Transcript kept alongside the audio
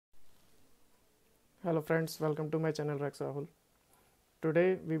Hello friends, welcome to my channel raksrahul.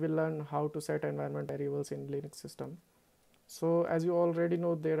 Today we will learn how to set environment variables in Linux system. So as you already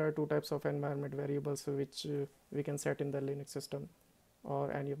know, there are two types of environment variables which we can set in the Linux system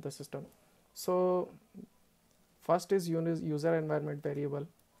or any of the system. So first is user environment variable.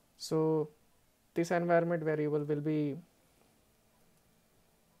 So this environment variable will be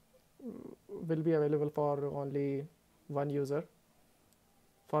available for only one user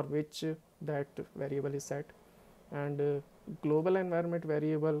for which that variable is set, and global environment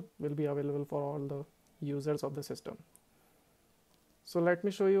variable will be available for all the users of the system. So let me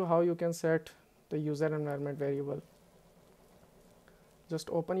show you how you can set the user environment variable. Just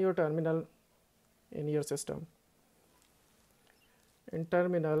open your terminal in your system. In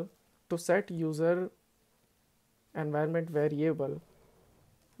terminal, to set user environment variable,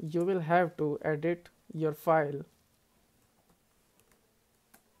 you will have to edit your file,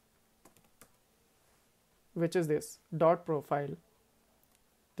 which is this .profile.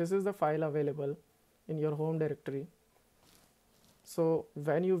 This is the file available in your home directory. So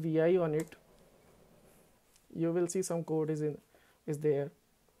when you vi on it, you will see some code is there.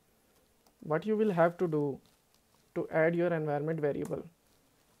 What you will have to do to add your environment variable,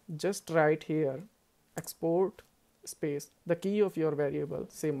 just write here export space the key of your variable,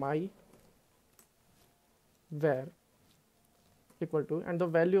 say my var equal to, and the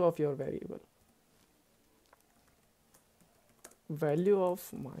value of your variable, value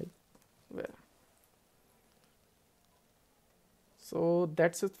of my var. So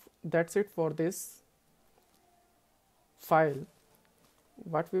that's it for this file.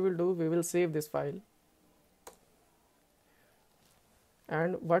 What we will do, we will save this file,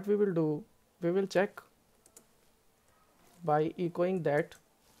 and what we will do, we will check by echoing that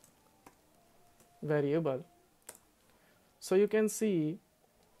variable. So you can see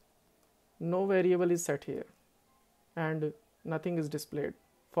no variable is set here and nothing is displayed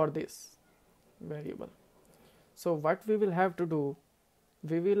for this variable. So what we will have to do,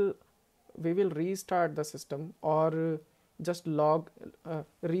 we will restart the system, or just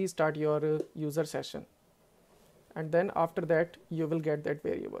restart your user session, and then after that you will get that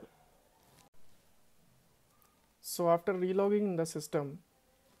variable. So after relogging in the system,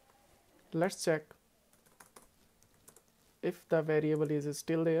 let's check if the variable is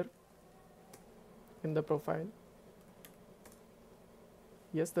still there in the profile.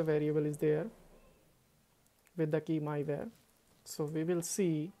 Yes, the variable is there with the key myvar. So we will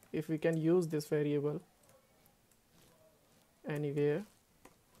see if we can use this variable anywhere.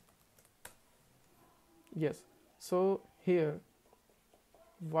 Yes, so here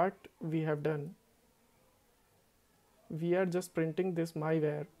what we have done, we are just printing this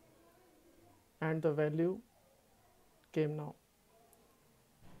myvar and the value came now.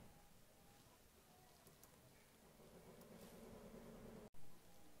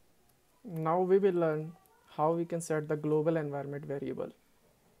 Now we will learn how we can set the global environment variable.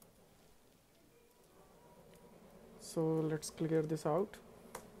 So let's clear this out.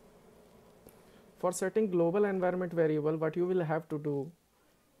 For setting global environment variable, what you will have to do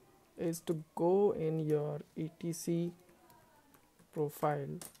is to go in your etc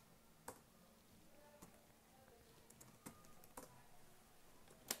profile,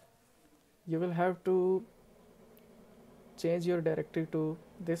 you will have to change your directory to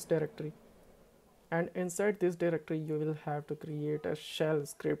this directory, and inside this directory you will have to create a shell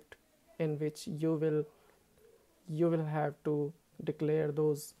script in which you will have to declare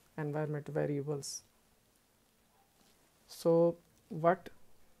those environment variables. So let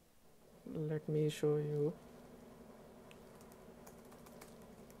me show you.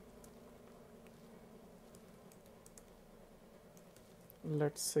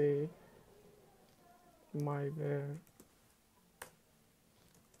 Let's say my var.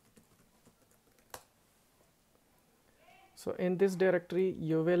 So in this directory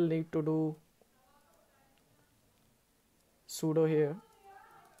you will need to do sudo here.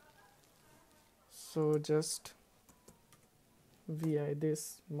 So just vi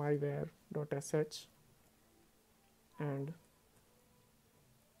this myvar.sh and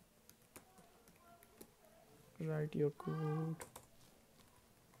write your code.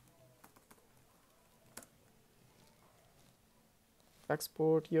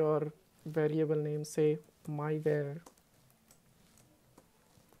 Export your variable name, say myvar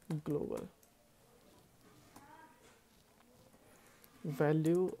global,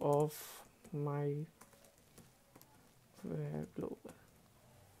 value of my var global.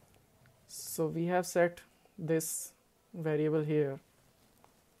 So we have set this variable here,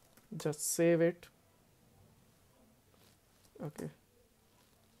 just save it. Okay,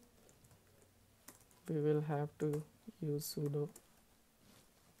 we will have to use sudo.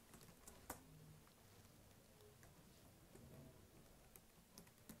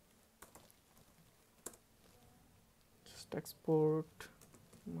 Just export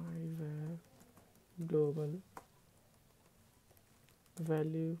my global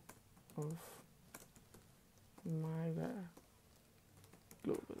value of my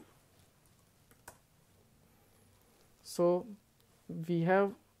global. So we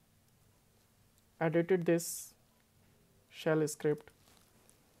have edited this shell script.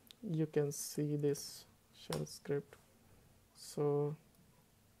 You can see this shell script. So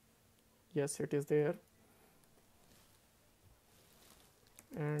yes, it is there.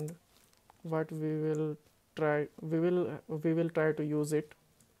 And what we will try to use it.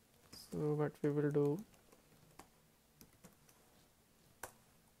 So what we will do,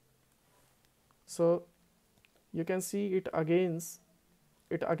 so you can see it again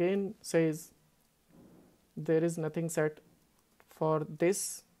says there is nothing set for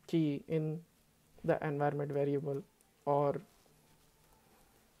this key in the environment variable or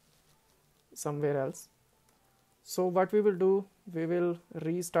somewhere else. So what we will do, we will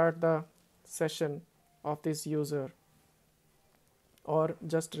restart the session of this user or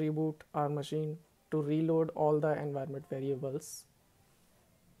just reboot our machine to reload all the environment variables.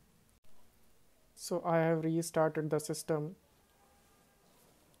 So I have restarted the system.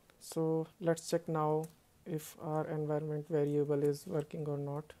 So let's check now if our environment variable is working or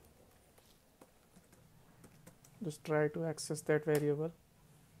not. Just try to access that variable.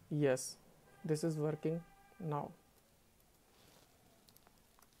 Yes, this is working now.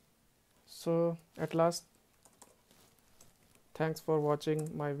 So at last, thanks for watching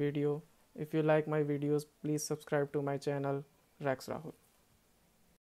my video. If you like my videos, please subscribe to my channel, raksrahul.